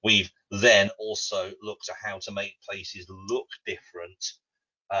we've then also looked at how to make places look different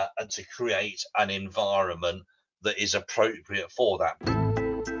and to create an environment that is appropriate for that.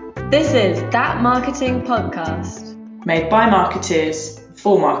 This is That Marketing Podcast, made by marketers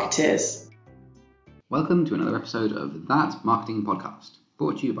for marketers. Welcome to another episode of That Marketing Podcast,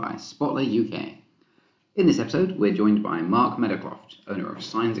 brought to you by Spotlight UK. In this episode, we're joined by Mark Meadowcroft, owner of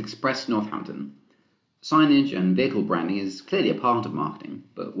Signs Express Northampton. Signage and vehicle branding is clearly a part of marketing,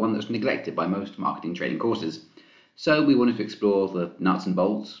 but one that's neglected by most marketing training courses. So we wanted to explore the nuts and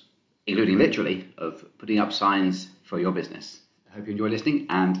bolts, including literally, of putting up signs for your business. I hope you enjoy listening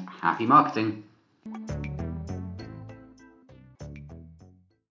and happy marketing.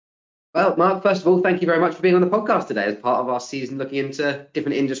 Well, Mark, first of all, thank you very much for being on the podcast today as part of our season looking into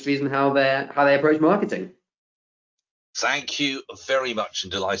different industries and how they approach marketing. Thank you very much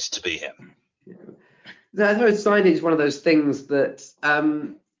and delighted to be here. I suppose signage is one of those things that,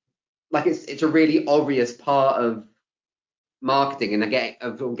 it's a really obvious part of marketing and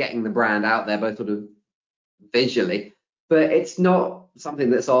of getting the brand out there, both sort of visually, but it's not something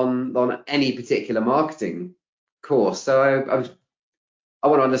that's on any particular marketing course. So I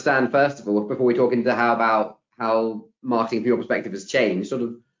want to understand, first of all, before we talk into how marketing from your perspective has changed, sort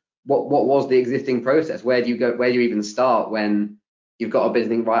of what was the existing process? Where do you even start when you've got a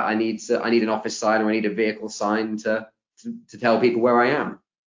business, right? I need an office sign or I need a vehicle sign to tell people where I am.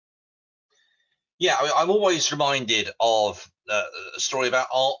 Yeah, I'm always reminded of a story about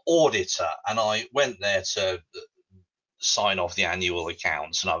our auditor, and I went there to sign off the annual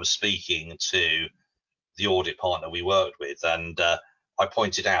accounts, and I was speaking to the audit partner we worked with, and I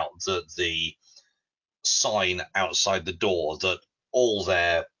pointed out that the sign outside the door that all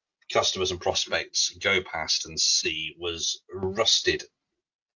their customers and prospects go past and see was rusted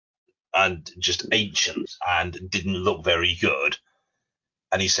and just ancient and didn't look very good.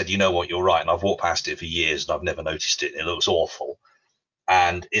 And he said, you know what, you're right. And I've walked past it for years and I've never noticed it. It looks awful.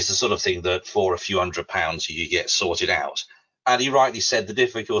 And it's the sort of thing that for a few £100 you get sorted out. And he rightly said the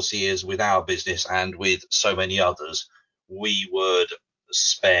difficulty is with our business and with so many others, we would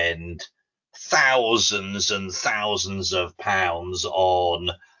spend thousands and thousands of pounds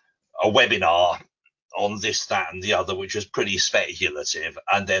on a webinar on this, that, and the other, which was pretty speculative.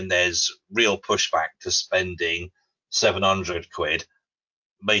 And then there's real pushback to spending 700 quid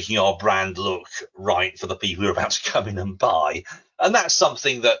making our brand look right for the people who are about to come in and buy. And that's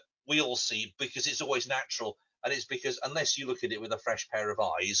something that we all see because it's always natural. And it's because unless you look at it with a fresh pair of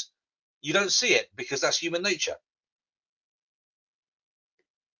eyes, you don't see it because that's human nature.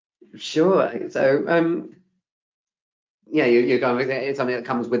 Sure. So, you're going. It's something that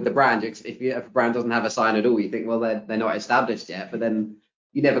comes with the brand. If a brand doesn't have a sign at all, you think, well, they're not established yet. But then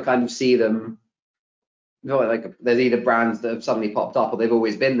you never kind of see them. Like there's either brands that have suddenly popped up or they've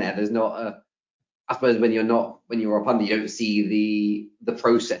always been there. There's not I suppose when you're up under, you don't see the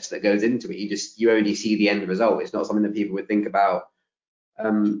process that goes into it. You only see the end result. It's not something that people would think about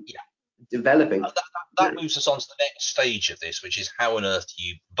developing. That moves us on to the next stage of this, which is how on earth do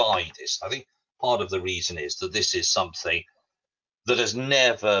you buy this? I think part of the reason is that this is something that has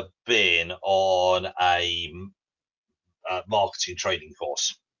never been on a marketing training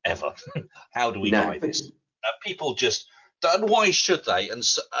course ever. How do we buy this? People just, and why should they? And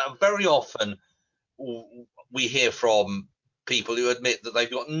so, very often we hear from people who admit that they've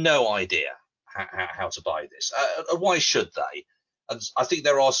got no idea how to buy this. Why should they? And I think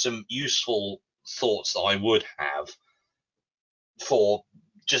there are some useful thoughts that I would have for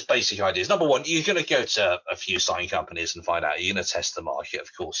just basic ideas. Number one, you're going to go to a few sign companies and find out. You're going to test the market.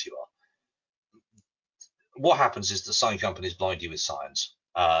 Of course you are. What happens is the sign companies blind you with signs,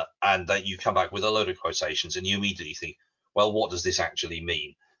 and that you come back with a load of quotations and you immediately think, well, what does this actually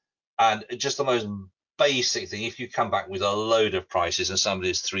mean? And just the most basic thing, if you come back with a load of prices and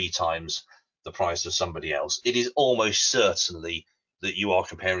somebody is 3 times the price of somebody else, it is almost certainly that you are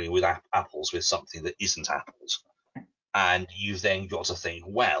comparing with apples with something that isn't apples. And you've then got to think,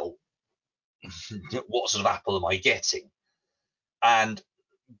 well, what sort of apple am I getting? And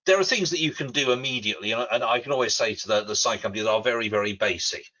there are things that you can do immediately, and I can always say to the sign company that are very, very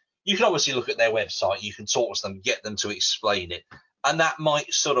basic. You can obviously look at their website, you can talk to them, get them to explain it, and that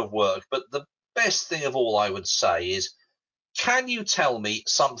might sort of work. But the best thing of all I would say is, can you tell me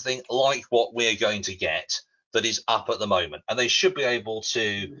something like what we're going to get that is up at the moment? And they should be able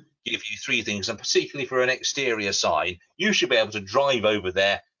to give you 3 things, and particularly for an exterior sign, you should be able to drive over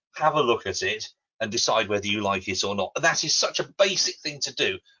there, have a look at it, and decide whether you like it or not. And that is such a basic thing to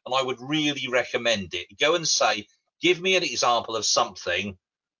do, and I would really recommend it. Go and say, give me an example of something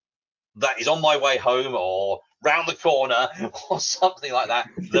that is on my way home or round the corner or something like that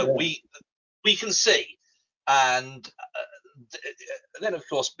that we can see. And then, of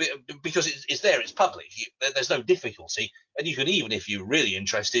course, because it's there, it's public, there's no difficulty. And you can, even if you're really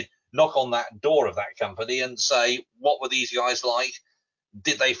interested, knock on that door of that company and say, what were these guys like?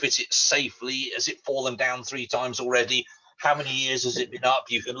 Did they fit it safely? Has it fallen down 3 times already? How many years has it been up?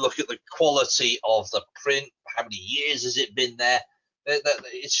 You can look at the quality of the print. How many years has it been there?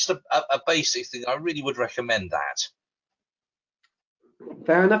 It's just a basic thing. I really would recommend that.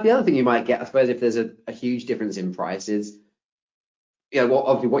 Fair enough. The other thing you might get, I suppose, if there's a huge difference in prices,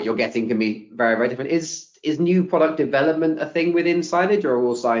 obviously what you're getting can be very, very different. Is new product development a thing within signage, or are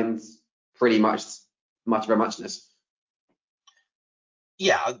all signs pretty much of a muchness?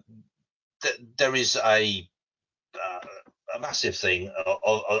 Yeah, there is a massive thing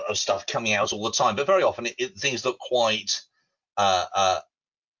of stuff coming out all the time, but very often things look quite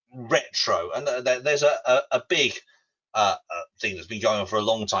retro, and there's a big thing that's been going on for a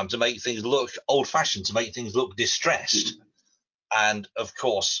long time to make things look old-fashioned, to make things look distressed. And of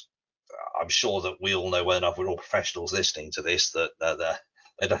course, I'm sure that we all know well enough, we're all professionals listening to this, that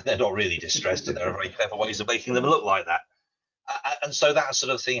they're not really distressed, and there are very clever ways of making them look like that. And so that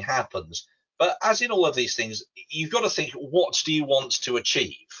sort of thing happens. But as in all of these things, you've got to think, what do you want to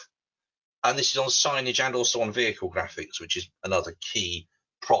achieve? And this is on signage and also on vehicle graphics, which is another key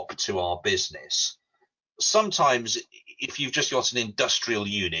prop to our business. Sometimes if you've just got an industrial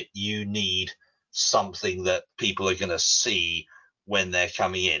unit, you need something that people are going to see when they're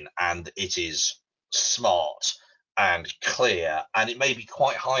coming in, and it is smart and clear, and it may be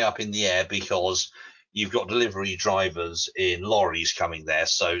quite high up in the air because you've got delivery drivers in lorries coming there,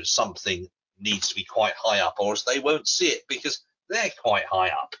 so something needs to be quite high up, or else they won't see it because they're quite high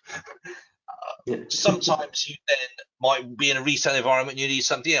up. Sometimes you then might be in a retail environment and you need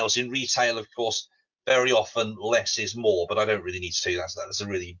something else. In retail, of course, very often less is more, but I don't really need to tell you that. That's a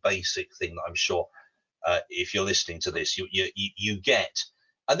really basic thing that I'm sure if you're listening to this, you get.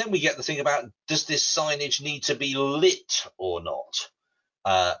 And then we get the thing about, does this signage need to be lit or not?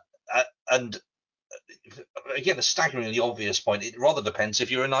 And again, a staggeringly obvious point, it rather depends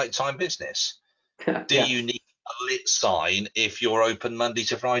if you're a nighttime business. Do you need a lit sign if you're open Monday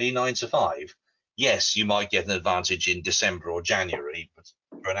to Friday 9 to 5? Yes, you might get an advantage in December or January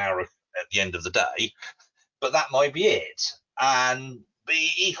for an hour at the end of the day, but that might be it. And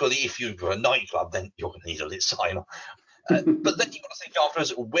equally, if you've got a nightclub, then you're going to need a lit sign. But then you've got to think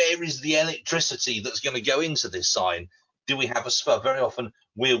afterwards, where is the electricity that's going to go into this sign? Do we have a spur? Very often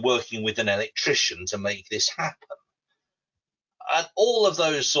we're working with an electrician to make this happen. And all of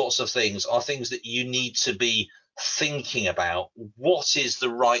those sorts of things are things that you need to be thinking about. What is the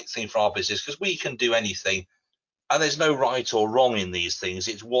right thing for our business? Because we can do anything, and there's no right or wrong in these things.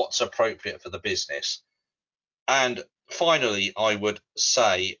 It's what's appropriate for the business. And finally, I would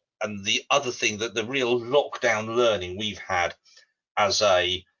say, and the other thing, that the real lockdown learning we've had as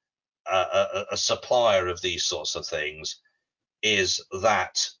a supplier of these sorts of things is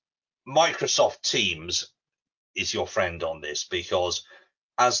that Microsoft Teams is your friend on this, because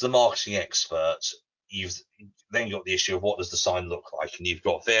as the marketing expert, you've then got the issue of what does the sign look like, and you've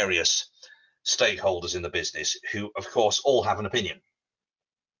got various stakeholders in the business who, of course, all have an opinion.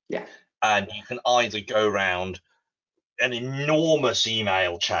 Yeah. And you can either go around an enormous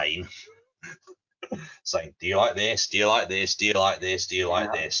email chain saying, do you like this? Do you like this? Do you like this? Do you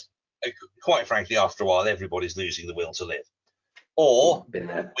like this? Quite frankly, after a while, everybody's losing the will to live. Or we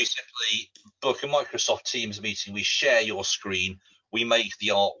simply book a Microsoft Teams meeting, we share your screen, we make the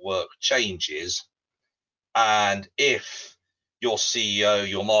artwork changes, and if your CEO,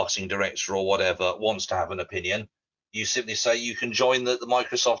 your marketing director, or whatever wants to have an opinion, you simply say you can join the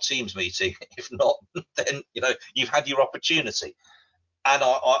Microsoft Teams meeting. If not, then you've had your opportunity. And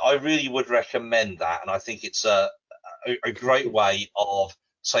I really would recommend that, and I think it's a great way of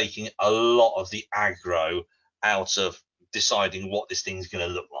taking a lot of the aggro out of deciding what this thing's going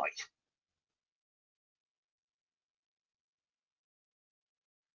to look like.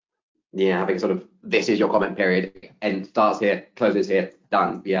 Yeah, having sort of, this is your comment period, and starts here, closes here,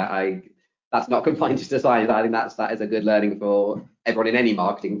 done. Yeah, that's not confined to design. I think that is a good learning for everyone in any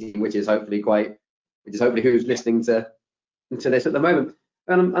marketing team, which is hopefully who's listening to this at the moment.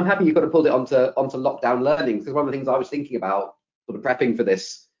 And I'm happy you've got to pull it onto lockdown learning, because one of the things I was thinking about sort of prepping for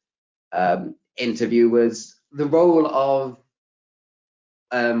this interview was the role of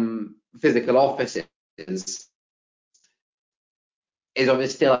physical offices is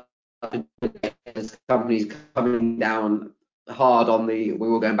obviously still, companies coming down hard on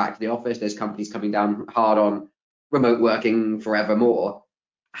we're all going back to the office. There's companies coming down hard on remote working forevermore.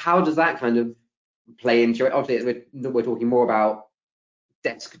 how does that kind of play into it? Obviously, we're talking more about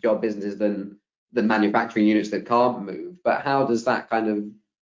desk job businesses than manufacturing units that can't move. But how does that kind of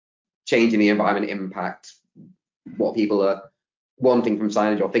change in the environment impact what people are wanting from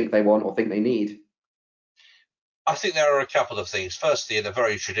signage, or think they want, or think they need? I think there are a couple of things. Firstly, at a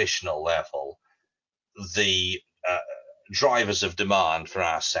very traditional level, the drivers of demand for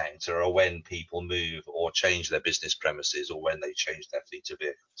our sector are when people move or change their business premises, or when they change their fleet of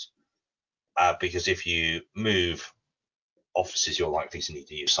vehicles. Because if you move offices, you're likely to need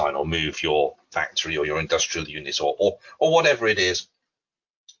to use sign, or move your factory or your industrial units, or whatever it is.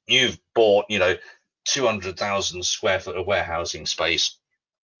 You've bought, 200,000 square foot of warehousing space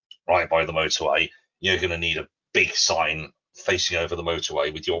right by the motorway. You're going to need a big sign facing over the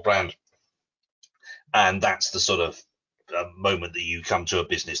motorway with your brand. And that's the sort of moment that you come to a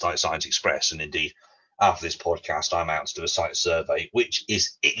business like Signs Express. And indeed, after this podcast, I'm out to do a site survey, which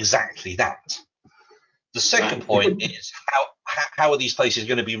is exactly that. The second point is how are these places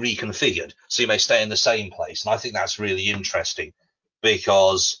going to be reconfigured so you may stay in the same place? And I think that's really interesting,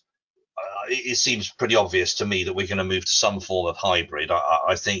 because it seems pretty obvious to me that we're going to move to some form of hybrid.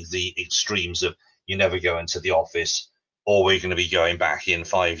 I think the extremes of you never go into the office, or we're going to be going back in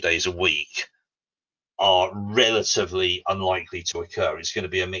 5 days a week, are relatively unlikely to occur. It's going to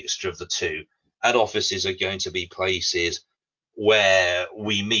be a mixture of the two. And offices are going to be places where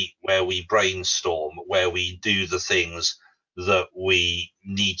we meet, where we brainstorm, where we do the things that we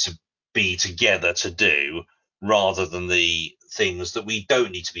need to be together to do, rather than the things that we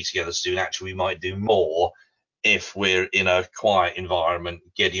don't need to be together to do. And actually, we might do more if we're in a quiet environment,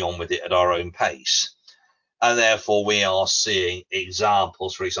 getting on with it at our own pace. And therefore, we are seeing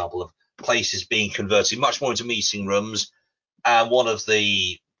examples, for example, of places being converted much more into meeting rooms. And one of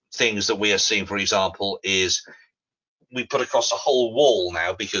the things that we are seeing, for example, is we put across a whole wall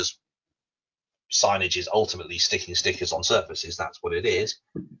now, because signage is ultimately sticking stickers on surfaces. That's what it is.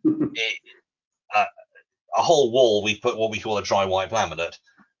 A whole wall, we put what we call a dry white laminate,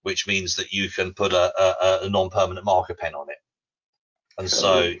 which means that you can put a non-permanent marker pen on it. And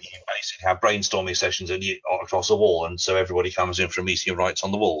so you basically have brainstorming sessions across a wall, and so everybody comes in for a meeting and writes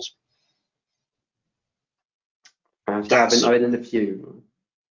on the walls. I've been in a few.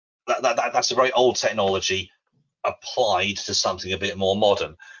 That's a very old technology applied to something a bit more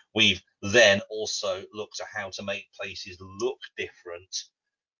modern. We've then also looked at how to make places look different,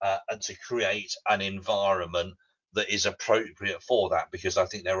 and to create an environment that is appropriate for that, because I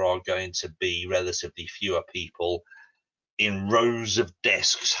think there are going to be relatively fewer people in rows of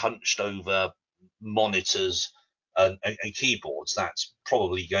desks hunched over monitors and keyboards. That's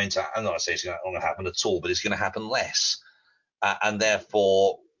probably going to, I'm not saying it's not going to happen at all, but it's going to happen less. And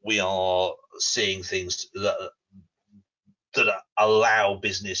therefore, we are seeing things that allow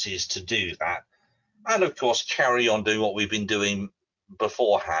businesses to do that. And of course, carry on doing what we've been doing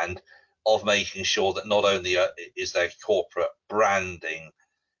beforehand, of making sure that not only is there corporate branding,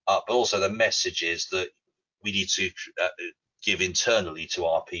 but also the messages that we need to give internally to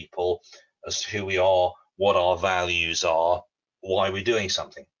our people as to who we are, what our values are, why we're doing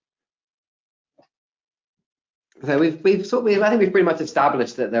something. So I think we've pretty much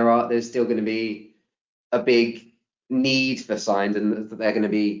established that there's still going to be a big need for signs, and that they're going to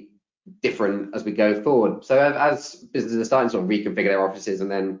be different as we go forward. So as businesses are starting to sort of reconfigure their offices,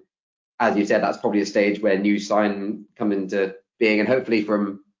 and then, as you said, that's probably a stage where new sign come into being, and hopefully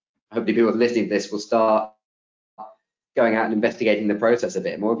people listening to this will start going out and investigating the process a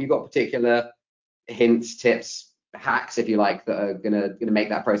bit more. Have you got particular hints, tips, hacks, if you like, that are gonna make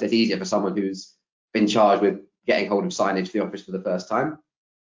that process easier for someone who's been charged with getting hold of signage for the office for the first time?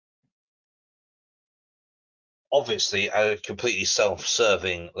 Obviously, at a completely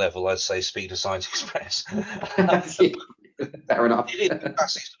self-serving level, I'd say speak to Signs Express. Fair enough. It is the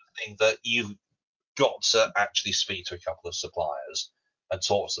classic sort of thing that you've got to actually speak to a couple of suppliers and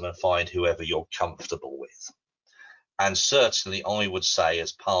talk to them and find whoever you're comfortable with. And certainly, I would say,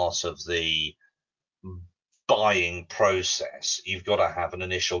 as part of the buying process, you've got to have an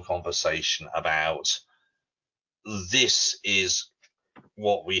initial conversation about, this is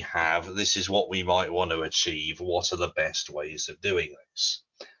what we have, this is what we might want to achieve, what are the best ways of doing this?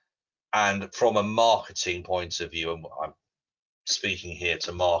 And from a marketing point of view, and I'm speaking here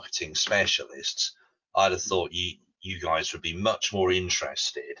to marketing specialists, I'd have thought you guys would be much more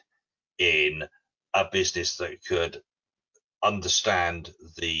interested in a business that could understand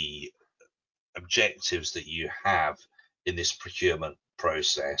the objectives that you have in this procurement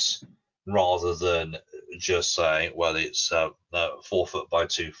process, rather than just saying, well, it's 4 foot by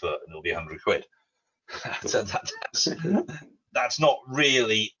 2 foot and it'll be 100 quid. that's not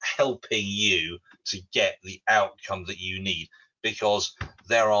really helping you to get the outcome that you need, because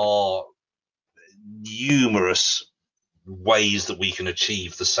there are numerous ways that we can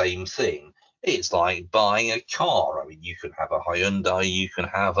achieve the same thing. It's like buying a car. I mean, you can have a Hyundai, you can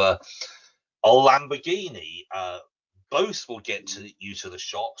have a Lamborghini. Both will get you to the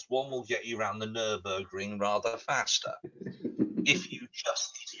shops. One will get you around the Nürburgring rather faster. If you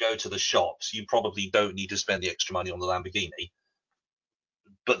just need to go to the shops, you probably don't need to spend the extra money on the Lamborghini.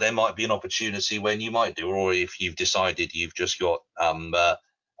 But there might be an opportunity when you might do, or if you've decided you've just got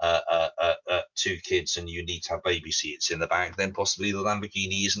 2 kids and you need to have baby seats in the back, then possibly the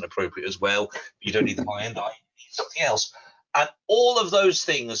Lamborghini isn't appropriate as well. You don't need the high end, you need something else. And all of those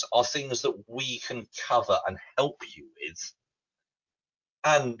things are things that we can cover and help you with.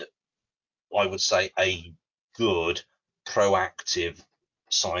 And I would say a good, proactive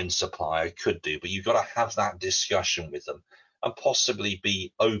sign supplier could do, but you've got to have that discussion with them and possibly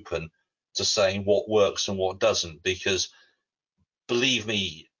be open to saying what works and what doesn't, because believe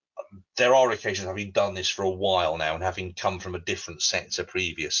me, there are occasions, having done this for a while now and having come from a different sector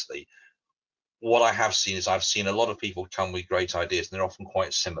previously, what I have seen is I've seen a lot of people come with great ideas and they're often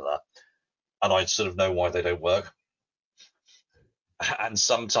quite similar, and I sort of know why they don't work. And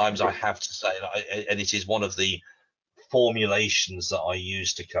sometimes I have to say, and it is one of the formulations that I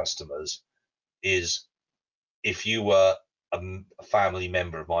use to customers, is if you were a family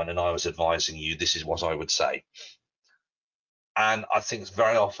member of mine and I was advising you, this is what I would say. And I think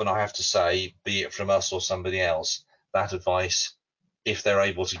very often I have to say, be it from us or somebody else, that advice, if they're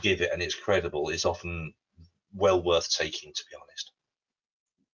able to give it and it's credible, is often well worth taking, to be honest.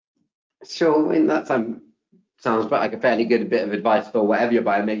 Sure, I mean, that sounds like a fairly good bit of advice for whatever you're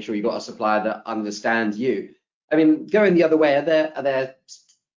buying. Make sure you've got a supplier that understands you. I mean, going the other way, are there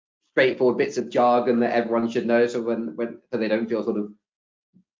straightforward bits of jargon that everyone should know, so so they don't feel sort of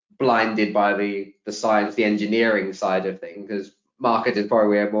blinded by the science, the engineering side of things? Because marketers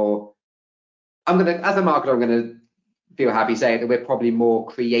probably are more. As a marketer, I'm gonna feel happy saying that we're probably more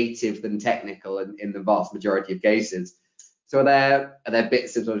creative than technical in the vast majority of cases. So are there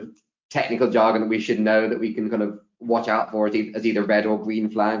bits of sort of technical jargon that we should know that we can kind of watch out for as either red or green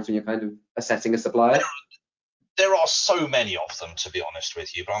flags when you're kind of assessing a supplier? There are so many of them, to be honest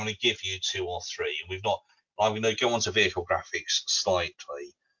with you, but I'm going to give you 2 or 3. I'm going to go on to vehicle graphics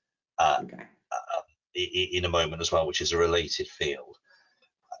slightly Okay. in a moment as well, which is a related field.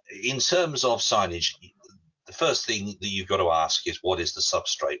 In terms of signage, the first thing that you've got to ask is, what is the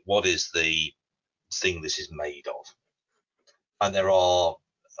substrate? What is the thing this is made of? And there are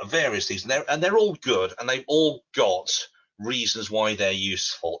various things, and they're all good, and they've all got reasons why they're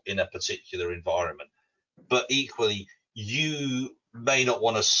useful in a particular environment. But equally, you may not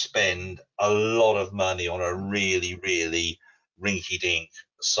want to spend a lot of money on a really, really rinky-dink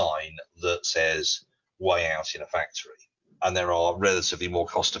sign that says way out in a factory. And there are relatively more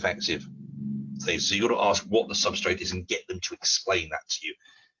cost-effective things. So you've got to ask what the substrate is and get them to explain that to you.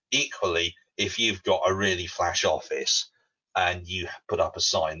 Equally, if you've got a really flash office and you put up a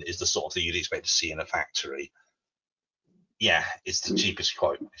sign that is the sort of thing you'd expect to see in a factory, yeah, it's the cheapest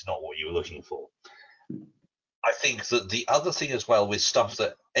quote. It's not what you were looking for. I think that the other thing as well with stuff,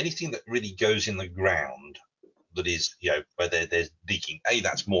 that anything that really goes in the ground, that is, where there's digging, A,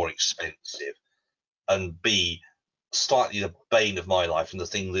 that's more expensive, and B, slightly the bane of my life, and the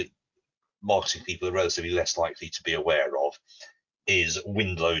thing that marketing people are relatively less likely to be aware of, is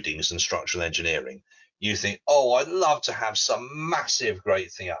wind loadings and structural engineering. You think, oh, I'd love to have some massive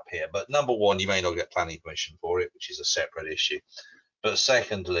great thing up here, but number one, you may not get planning permission for it, which is a separate issue. But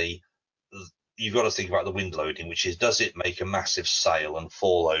secondly, you've got to think about the wind loading, which is, does it make a massive sail and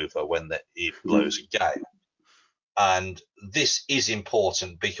fall over when it blows a gale? And this is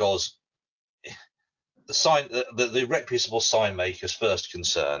important because the reputable sign maker's first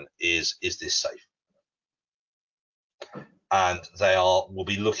concern is this safe? And will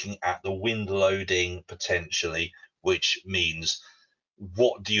be looking at the wind loading potentially, which means,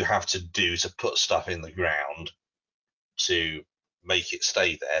 what do you have to do to put stuff in the ground to make it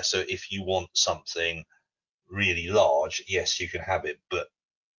stay there? So if you want something really large, yes, you can have it, but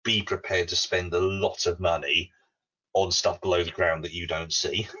be prepared to spend a lot of money on stuff below the ground that you don't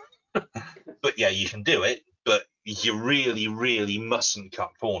see. But yeah, you can do it, but you really, really mustn't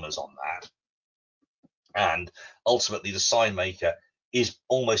cut corners on that. And ultimately, the sign maker is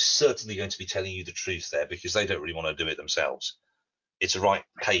almost certainly going to be telling you the truth there, because they don't really want to do it themselves. It's a right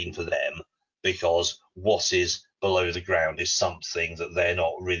pain for them, because what is below the ground is something that they're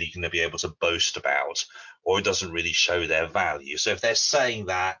not really going to be able to boast about, or it doesn't really show their value. So if they're saying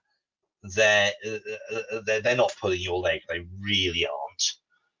that, they're not pulling your leg. They really aren't.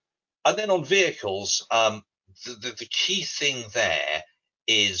 And then on vehicles, the key thing there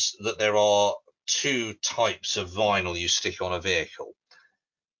is that there are two types of vinyl you stick on a vehicle.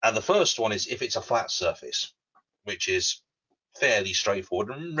 And the first one is if it's a flat surface, which is fairly straightforward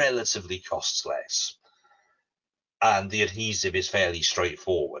and relatively costs less. And the adhesive is fairly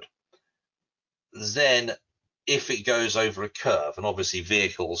straightforward. Then if it goes over a curve, and obviously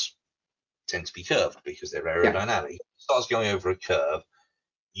vehicles tend to be curved because they're aerodynamic, starts going over a curve,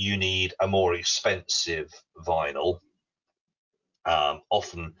 you need a more expensive vinyl,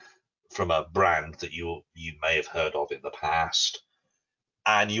 often from a brand that you may have heard of in the past.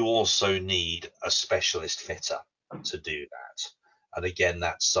 And you also need a specialist fitter to do that. And again,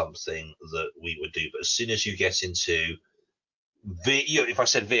 that's something that we would do. But as soon as you get into if I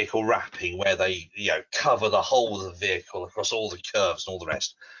said vehicle wrapping, where they cover the whole of the vehicle across all the curves and all the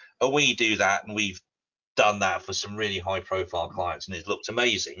rest, and we do that, and we've done that for some really high profile clients, and it looked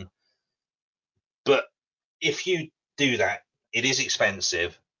amazing. But if you do that, it is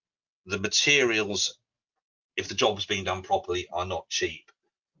expensive. The materials, if the job's being done properly, are not cheap,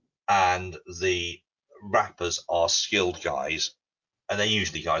 and the wrappers are skilled guys, and they're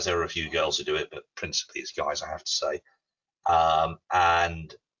usually guys. There are a few girls who do it, but principally it's guys, I have to say.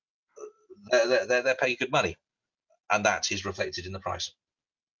 And they're paying good money, and that is reflected in the price.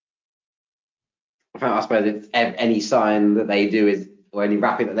 I suppose it's any sign that they do is, or any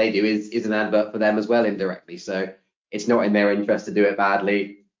wrapping that they do is an advert for them as well, indirectly. So it's not in their interest to do it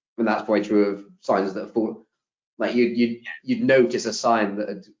badly, and that's probably true of signs that fall. Like you'd notice a sign that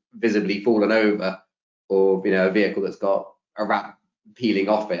had visibly fallen over, or a vehicle that's got a wrap peeling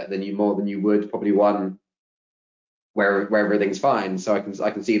off it, more than you would probably one where everything's fine. So I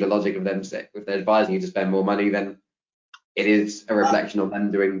can see the logic of them. If they're advising you to spend more money, then it is a reflection on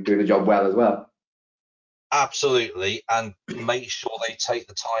them doing the job well as well. Absolutely, and make sure they take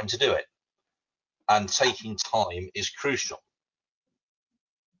the time to do it. And taking time is crucial.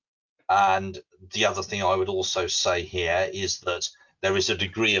 And the other thing I would also say here is that there is a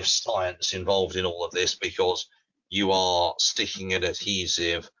degree of science involved in all of this, because you are sticking an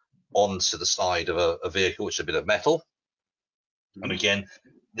adhesive onto the side of a vehicle, which is a bit of metal. And again,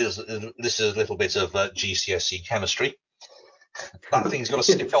 this is a little bit of GCSE chemistry. That thing's got to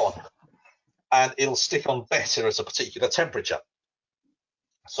stick on, and it'll stick on better at a particular temperature.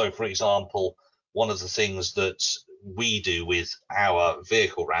 So, for example, one of the things that we do with our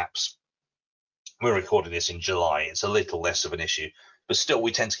vehicle wraps, we're recording this in July, it's a little less of an issue, but still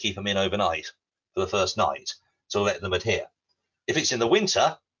we tend to keep them in overnight for the first night to let them adhere. If it's in the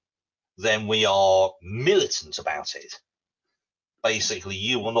winter, then we are militant about it. Basically,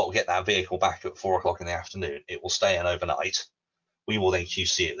 you will not get that vehicle back at 4 o'clock in the afternoon. It will stay in overnight. We will then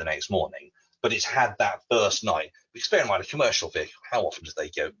QC it the next morning. But it's had that first night. Because bear in mind, a commercial vehicle, how often do they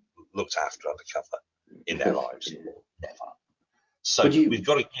go looked after undercover in their lives? Never. So we've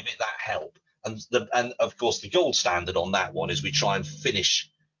got to give it that help. And of course, the gold standard on that one is we try and finish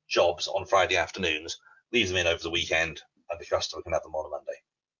jobs on Friday afternoons, leave them in over the weekend, and the customer can have them on a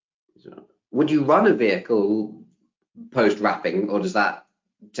Monday. Would you run a vehicle post wrapping, or does that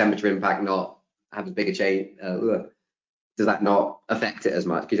temperature impact not have as big a change? Does that not affect it as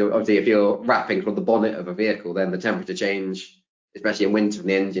much? Because obviously, if you're wrapping from the bonnet of a vehicle, then the temperature change, especially in winter from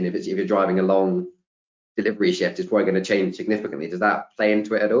the engine, if you're driving a long delivery shift, is probably going to change significantly. Does that play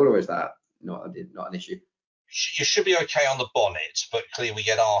into it at all, or is that not an issue? You should be okay on the bonnet, but clearly we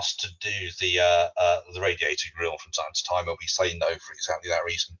get asked to do the radiator grill from time to time, and we say no for exactly that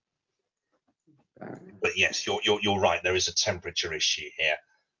reason. But yes, you're right. There is a temperature issue here,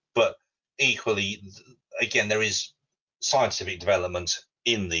 but equally, again, there is scientific development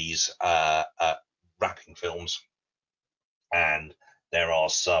in these wrapping films, and there are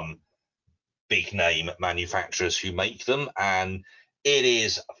some big name manufacturers who make them, and it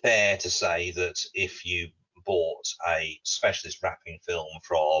is fair to say that if you bought a specialist wrapping film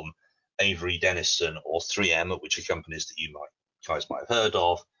from Avery Dennison or 3M, which are companies that you guys might have heard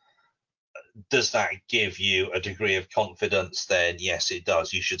of, does that give you a degree of confidence? Then yes, it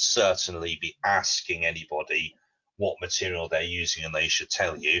does. You should certainly be asking anybody what material they're using, and they should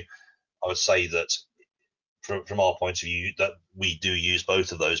tell you. I would say that from our point of view, that we do use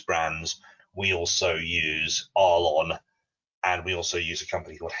both of those brands. We also use Arlon, and we also use a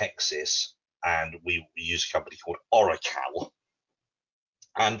company called Hexis, and we use a company called Oracal.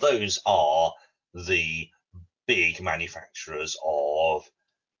 And those are the big manufacturers of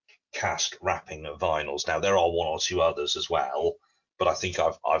cast wrapping vinyls. Now there are one or two others as well, but I think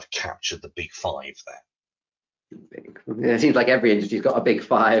I've captured the big five there. Big Yeah, it seems like every industry's got a big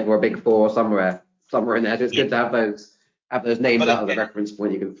five or a big four somewhere in there. So it's Yeah, good to have those names but out as a again, reference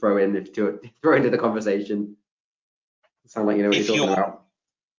point you can throw into the conversation. Sound like you know what you're if talking you're about.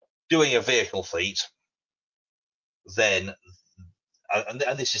 doing a vehicle fleet, then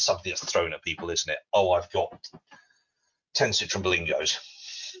and this is something that's thrown at people, isn't it? Oh, I've got 10 Citroen Berlingos,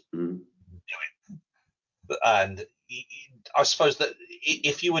 Mm. and I suppose that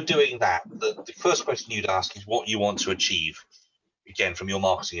if you were doing that, the first question you'd ask is what you want to achieve, again, from your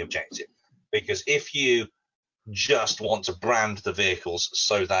marketing objective. Because if you just want to brand the vehicles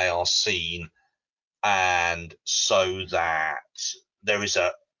so they are seen and so that there is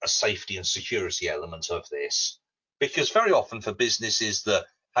a safety and security element of this, because very often for businesses that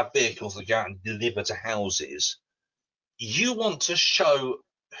have vehicles that go out and deliver to houses, you want to show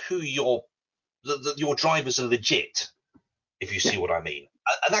who that your drivers are legit, if you see Yeah. what I mean.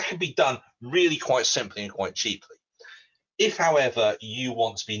 And that can be done really quite simply and quite cheaply. If, however, you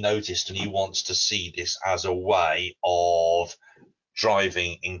want to be noticed and you want to see this as a way of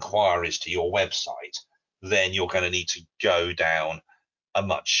driving inquiries to your website, then you're going to need to go down a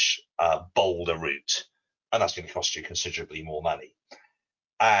much bolder route, and that's going to cost you considerably more money.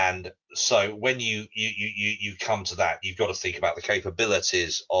 And so when you come to that, you've got to think about the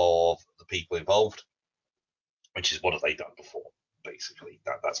capabilities of the people involved, which is what have they done before, basically.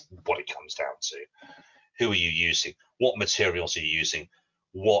 That's what it comes down to. Who are you using? What materials are you using?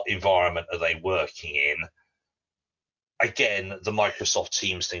 What environment are they working in? Again, the Microsoft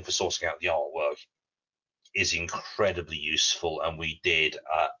Teams thing for sourcing out the artwork is incredibly useful, and we did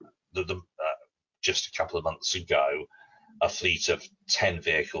just a couple of months ago a fleet of 10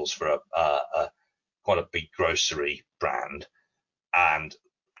 vehicles for quite a big grocery brand, and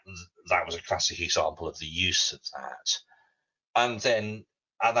that was a classic example of the use of that. And then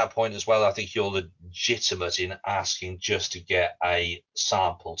at that point as well, I think you're legitimate in asking just to get a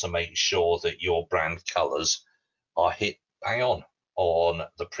sample to make sure that your brand colors are hit bang on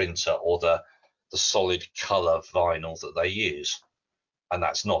the printer or the solid color vinyl that they use. And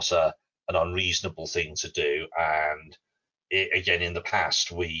that's not an unreasonable thing to do. And again, in the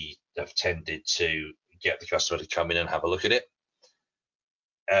past, we have tended to get the customer to come in and have a look at it.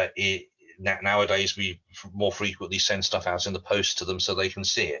 Nowadays, we more frequently send stuff out in the post to them so they can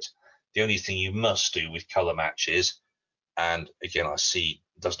see it. The only thing you must do with color matches, and again, I see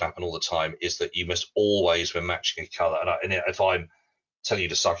it doesn't happen all the time, is that you must always, when matching a color, and if I'm telling you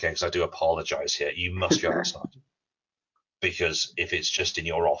to suck eggs, I do apologize here, you must go outside. Because if it's just in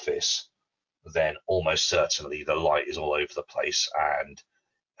your office, then almost certainly the light is all over the place, and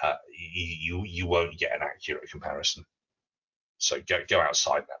you won't get an accurate comparison. So go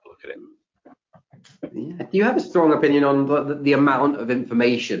outside and have a look at it. Yeah. Do you have a strong opinion on the amount of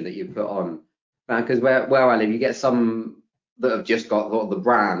information that you put on? Because where I live, you get some that have just got the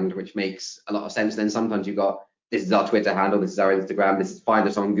brand, which makes a lot of sense. And then sometimes you've got, this is our Twitter handle, this is our Instagram, this is find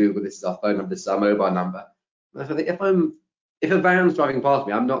us on Google, this is our phone number, this is our mobile number. And so I think if a van's driving past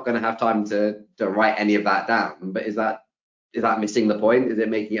me, I'm not going to have time to write any of that down. But is that missing the point? Is it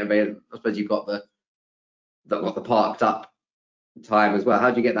making it available? I suppose you've got the parked up time as well.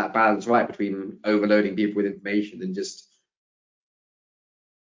 How do you get that balance right between overloading people with information and just...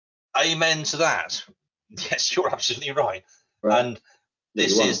 Amen to that. Yes, you're absolutely right. Right. And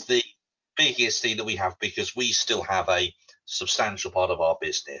this is the biggest thing that we have, because we still have a substantial part of our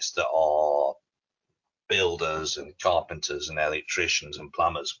business that are builders and carpenters and electricians and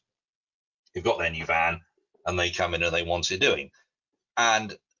plumbers who've got their new van and they come in and they want it doing.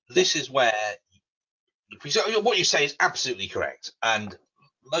 And this is where what you say is absolutely correct. And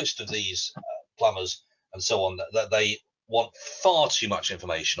most of these plumbers and so on, that they want far too much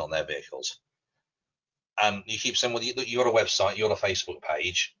information on their vehicles. And you keep saying, well, you've got a website, you've got a Facebook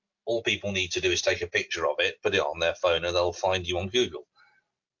page. All people need to do is take a picture of it, put it on their phone, and they'll find you on Google.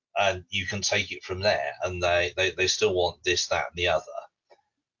 And you can take it from there. And they still want this, that, and the other.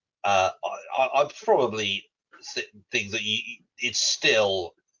 I probably think that it's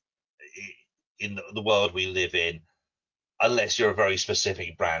still, in the world we live in, unless you're a very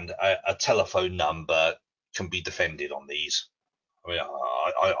specific brand, a telephone number can be defended on these. I mean,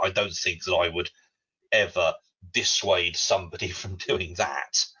 I don't think that I would ever dissuade somebody from doing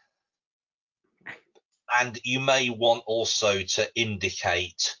that. And you may want also to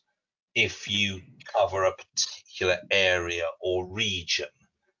indicate if you cover a particular area or region.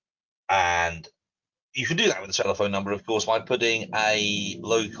 And you can do that with a telephone number, of course, by putting a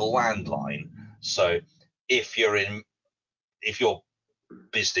local landline. So if your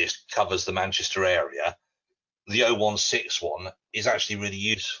business covers the Manchester area, the 0161 is actually really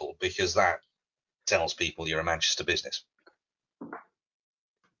useful, because that tells people you're a Manchester business.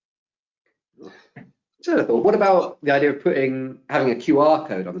 So, what about the idea of having a QR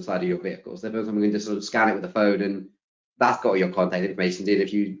code on the side of your vehicles? Then someone can just sort of scan it with a phone, and that's got all your contact information.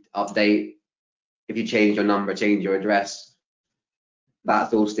 If you update, if you change your number, change your address,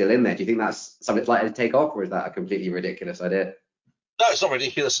 that's all still in there. Do you think that's something that's likely to take off, or is that a completely ridiculous idea? No, it's not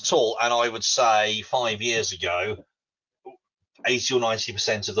ridiculous at all. And I would say 5 years ago, 80 or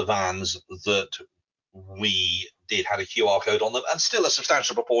 90% of the vans that we did had a QR code on them, and still a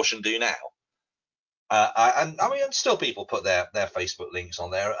substantial proportion do now. And I mean, and still people put their Facebook links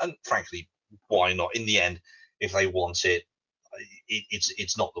on there, and frankly, why not? In the end, if they want it,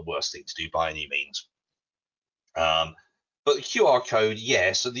 it's not the worst thing to do by any means. But the QR code,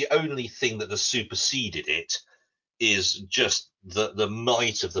 yes, and the only thing that has superseded it is just the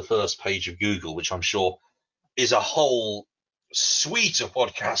might of the first page of Google, which I'm sure is a whole suite of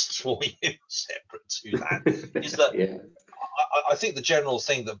podcasts for you separate to that. Is that Yeah. I think the general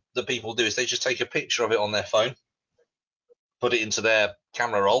thing that people do is they just take a picture of it on their phone, put it into their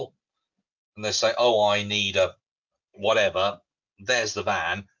camera roll, and they say, "Oh, I need a whatever." There's the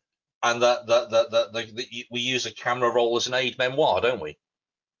van, and we use a camera roll as an aid memoir, don't we?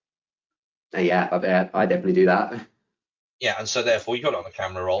 Yeah, I definitely do that. Yeah, and so therefore you got it on the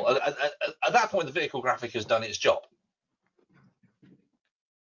camera roll. At that point, the vehicle graphic has done its job.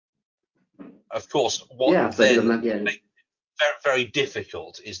 Of course, what then makes it very, very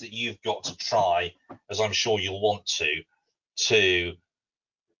difficult is that you've got to try, as I'm sure you'll want to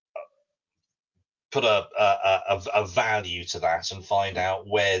put a value to that and find out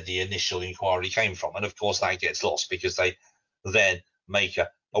where the initial inquiry came from. And of course, that gets lost because they then make a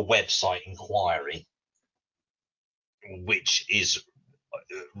website inquiry, which is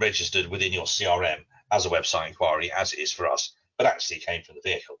registered within your CRM as a website inquiry, as it is for us, but actually it came from the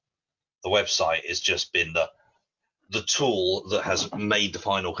vehicle. The website has just been the tool that has made the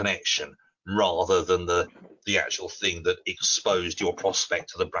final connection rather than the actual thing that exposed your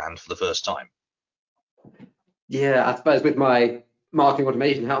prospect to the brand for the first time. Yeah, I suppose with my marketing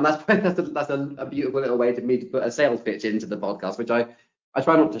automation hat, and that's a beautiful little way to me to put a sales pitch into the podcast, which I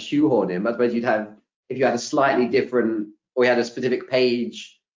try not to shoehorn in, but I suppose if you had a slightly different, or you had a specific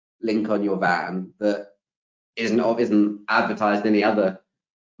page link on your van that isn't advertised in any other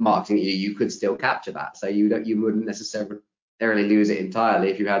marketing, you could still capture that. So you wouldn't necessarily lose it entirely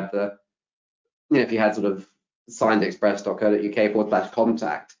if you had if you had sort of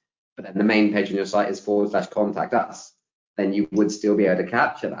signedexpress.co.uk/contact, but then the main page on your site is /contact us, then you would still be able to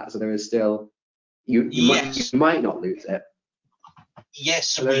capture that. So there is still you might not lose it.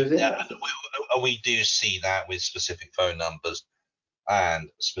 Yes, we do see that with specific phone numbers and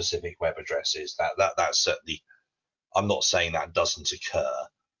specific web addresses. That's certainly. I'm not saying that doesn't occur,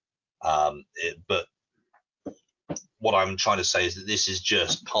 but what I'm trying to say is that this is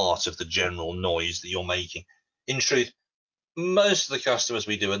just part of the general noise that you're making. In truth, most of the customers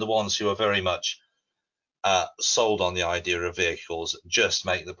we do, and the ones who are very much sold on the idea of vehicles, just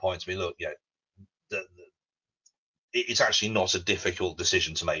make the point to me, look, it's actually not a difficult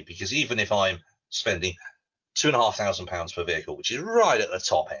decision to make, because even if I'm spending £2,500 per vehicle, which is right at the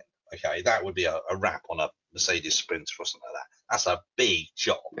top end, okay, that would be a wrap on a Mercedes Sprinter or something like that. That's a big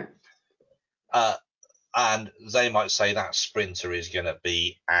job. And they might say that Sprinter is going to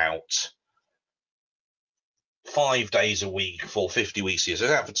be out 5 days a week for 50 weeks a year. So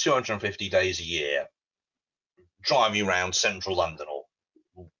it's out for 250 days a year, driving around central London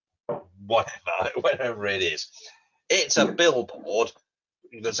or whatever it is. It's a billboard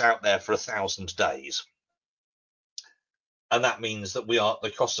that's out there for 1,000 days. And that means that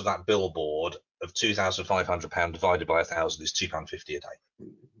the cost of that billboard of £2,500 divided by 1,000 is £2.50 a day.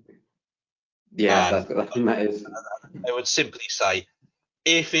 Yeah, that is. I would simply say,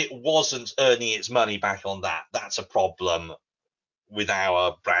 if it wasn't earning its money back on that, that's a problem with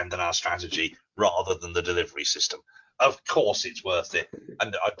our brand and our strategy rather than the delivery system. Of course, it's worth it,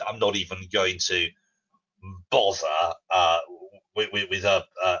 and I'm not even going to bother with a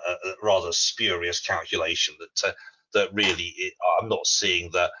rather spurious calculation that really I'm not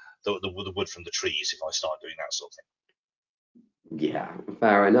seeing the wood from the trees if I start doing that sort of thing. Yeah,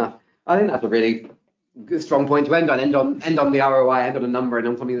 fair enough. I think that's a really good, strong point to end on. End on the ROI, end on a number, and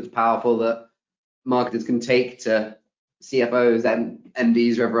on something that's powerful that marketers can take to CFOs and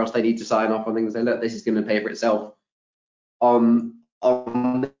MDs, whoever else they need to sign off on things. Say, look, this is going to pay for itself on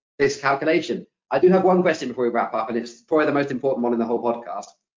this calculation. I do have one question before we wrap up, and it's probably the most important one in the whole podcast.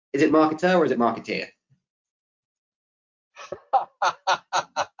 Is it marketer or is it marketeer?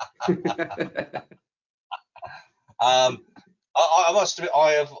 I must admit,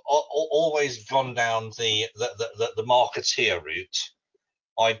 I have always gone down the marketeer route.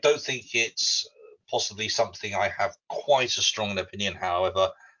 I don't think it's possibly something I have quite as strong an opinion, however,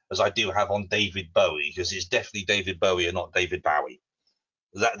 as I do have on David Bowie, because it's definitely David Bowie and not David Bowie.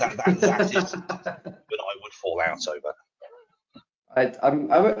 That is when I would fall out over.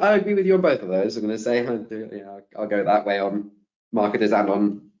 I agree with you on both of those. I'm going to say, I'll go that way on marketers and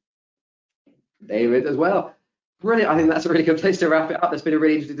on David as well. Brilliant. I think that's a really good place to wrap it up. It's been a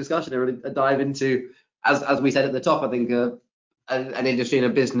really interesting discussion, a dive into, as we said at the top, I think an industry and a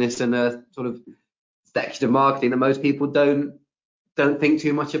business and a sort of section of marketing that most people don't think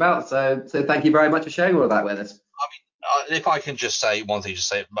too much about. So thank you very much for sharing all of that with us. I mean, if I can just say one thing, just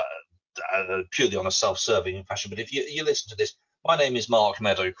say purely on a self-serving fashion, but if you listen to this, my name is Mark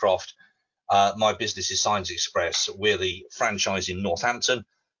Meadowcroft. My business is Signs Express. We're the franchise in Northampton.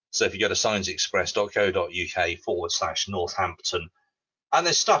 So if you go to signsexpress.co.uk/Northampton, and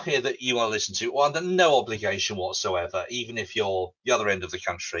there's stuff here that you want to listen to, under no obligation whatsoever, even if you're the other end of the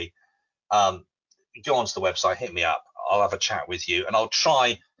country, go onto the website, hit me up. I'll have a chat with you, and I'll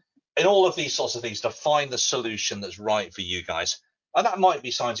try in all of these sorts of things to find the solution that's right for you guys. And that might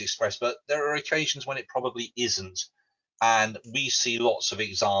be Signs Express, but there are occasions when it probably isn't. And we see lots of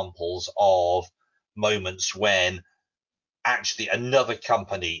examples of moments when actually another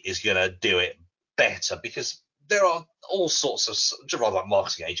company is going to do it better, because there are all sorts of, rather like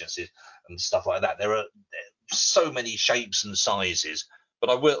marketing agencies and stuff like that. There are so many shapes and sizes, but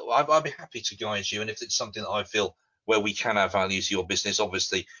I'd be happy to guide you. And if it's something that I feel where we can add value to your business,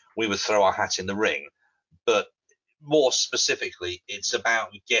 obviously we would throw our hat in the ring. But more specifically, it's about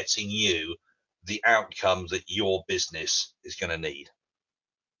getting you the outcome that your business is going to need.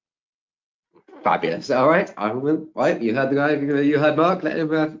 Fabulous. All right. Right. You heard the guy. You heard Mark. Let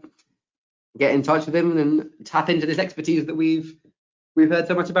him get in touch with him and tap into this expertise that we've heard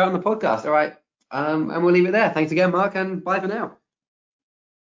so much about on the podcast. All right. And we'll leave it there. Thanks again, Mark, and bye for now.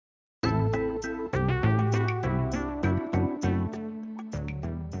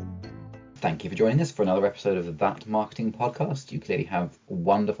 Thank you for joining us for another episode of That Marketing Podcast. You clearly have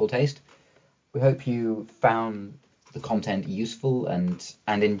wonderful taste. We hope you found the content useful and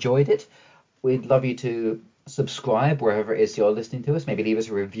enjoyed it. We'd love you to subscribe wherever it is you're listening to us. Maybe leave us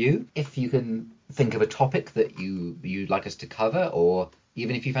a review. If you can think of a topic that you'd like us to cover, or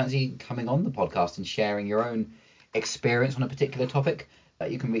even if you fancy coming on the podcast and sharing your own experience on a particular topic,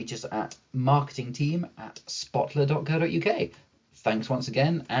 you can reach us at marketingteam@spotler.co.uk. Thanks once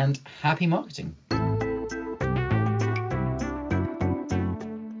again, and happy marketing.